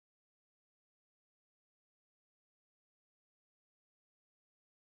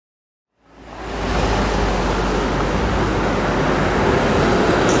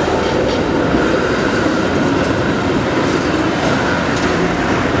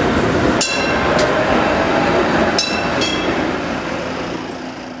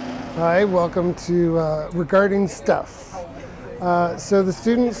Hi, welcome to Regarding Stuff. So the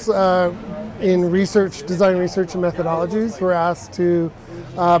students in design research and methodologies were asked to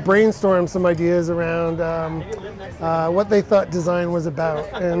brainstorm some ideas around what they thought design was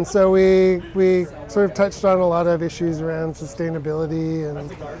about. And so we sort of touched on a lot of issues around sustainability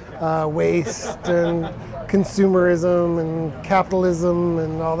and waste and consumerism and capitalism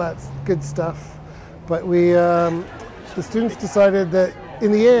and all that good stuff. But the students decided that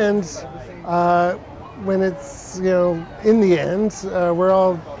in the end, when it's, in the end, we're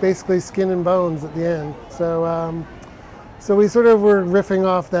all basically skin and bones at the end. So we sort of were riffing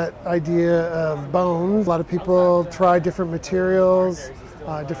off that idea of bones. A lot of people try different materials,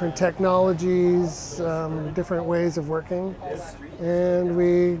 different technologies, different ways of working. And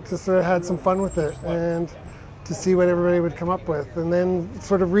we just sort of had some fun with it and to see what everybody would come up with. And then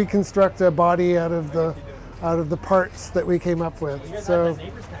sort of reconstruct a body out of the parts that we came up with. So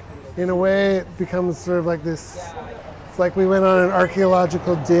in a way it becomes sort of like this, it's like we went on an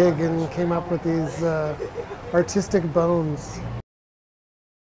archaeological dig and came up with these artistic bones.